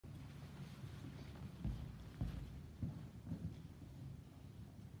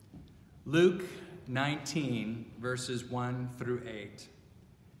Luke 19, verses 1 through 8.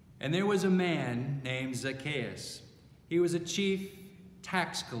 And there was a man named Zacchaeus. He was a chief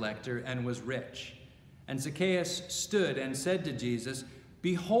tax collector and was rich. And Zacchaeus stood and said to Jesus,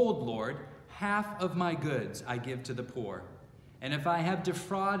 "Behold, Lord, half of my goods I give to the poor. And if I have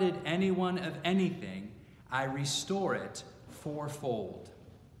defrauded anyone of anything, I restore it fourfold."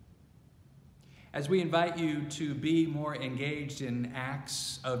 As we invite you to be more engaged in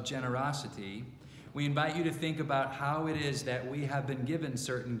acts of generosity, we invite you to think about how it is that we have been given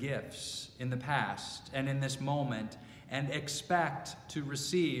certain gifts in the past and in this moment, and expect to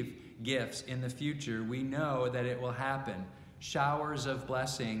receive gifts in the future. We know that it will happen. Showers of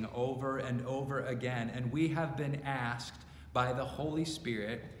blessing over and over again. And we have been asked by the Holy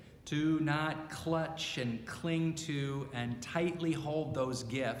Spirit to not clutch and cling to and tightly hold those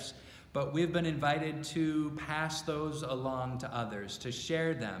gifts, but we've been invited to pass those along to others, to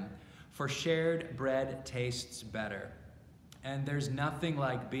share them, for shared bread tastes better. And there's nothing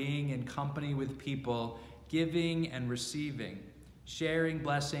like being in company with people, giving and receiving, sharing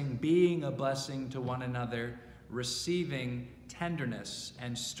blessing, being a blessing to one another, receiving tenderness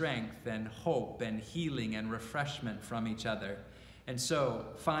and strength and hope and healing and refreshment from each other. And so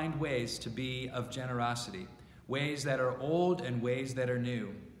find ways to be of generosity, ways that are old and ways that are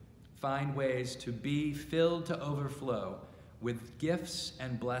new. Find ways to be filled to overflow with gifts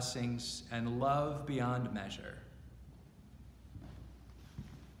and blessings and love beyond measure.